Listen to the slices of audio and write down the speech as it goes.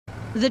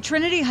The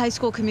Trinity High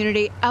School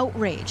community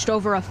outraged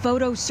over a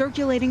photo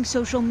circulating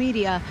social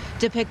media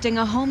depicting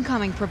a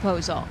homecoming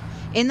proposal.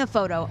 In the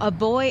photo, a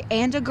boy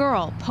and a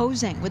girl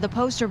posing with a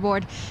poster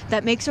board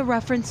that makes a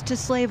reference to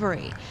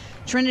slavery.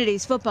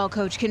 Trinity's football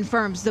coach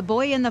confirms the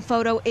boy in the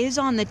photo is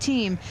on the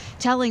team,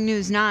 telling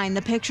News 9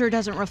 the picture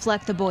doesn't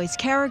reflect the boy's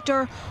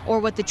character or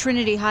what the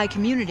Trinity High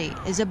community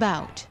is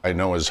about. I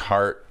know his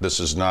heart.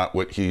 This is not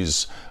what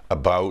he's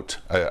about.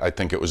 I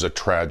think it was a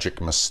tragic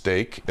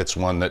mistake. It's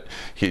one that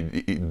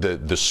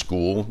the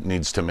school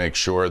needs to make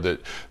sure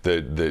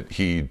that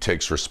he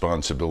takes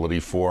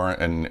responsibility for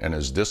and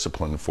is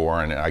disciplined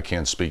for. And I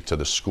can't speak to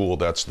the school.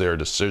 That's their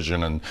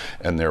decision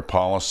and their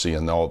policy,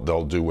 and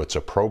they'll do what's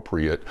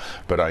appropriate.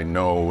 But I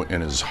know in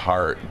his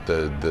heart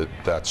that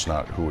that's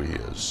not who he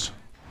is.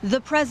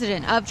 The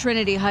president of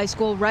Trinity High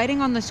School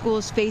writing on the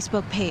school's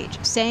Facebook page,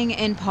 saying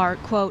in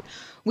part, quote,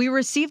 "We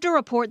received a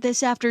report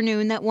this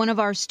afternoon that one of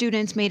our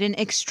students made an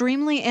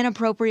extremely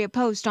inappropriate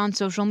post on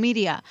social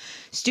media.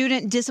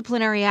 Student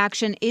disciplinary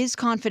action is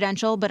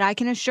confidential, but I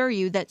can assure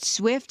you that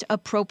swift,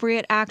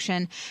 appropriate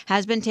action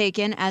has been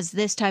taken, as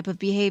this type of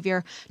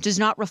behavior does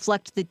not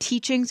reflect the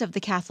teachings of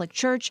the Catholic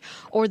Church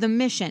or the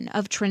mission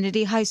of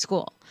Trinity High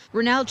School."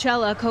 Ronelle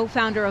Cella,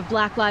 co-founder of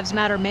Black Lives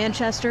Matter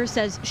Manchester,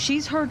 says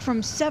she's heard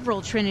from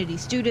several Trinity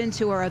students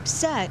who are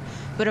upset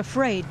but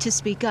afraid to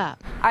speak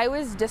up. I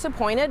was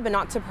disappointed but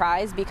not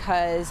surprised,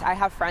 because I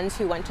have friends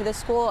who went to this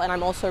school, and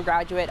I'm also a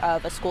graduate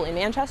of a school in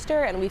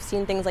Manchester, and we've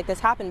seen things like this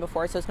happen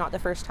before, so it's not the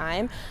first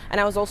time. And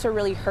I was also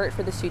really hurt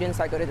for the students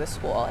that go to this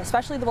school,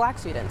 especially the black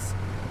students.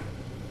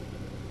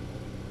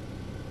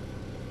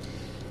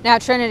 Now,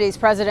 Trinity's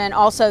president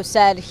also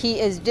said he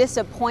is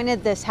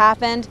disappointed this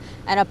happened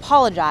and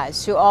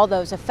apologized to all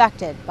those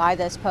affected by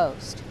this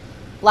post.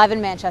 Live in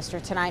Manchester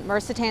tonight,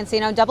 Marissa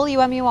Tansino,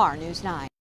 WMUR News 9.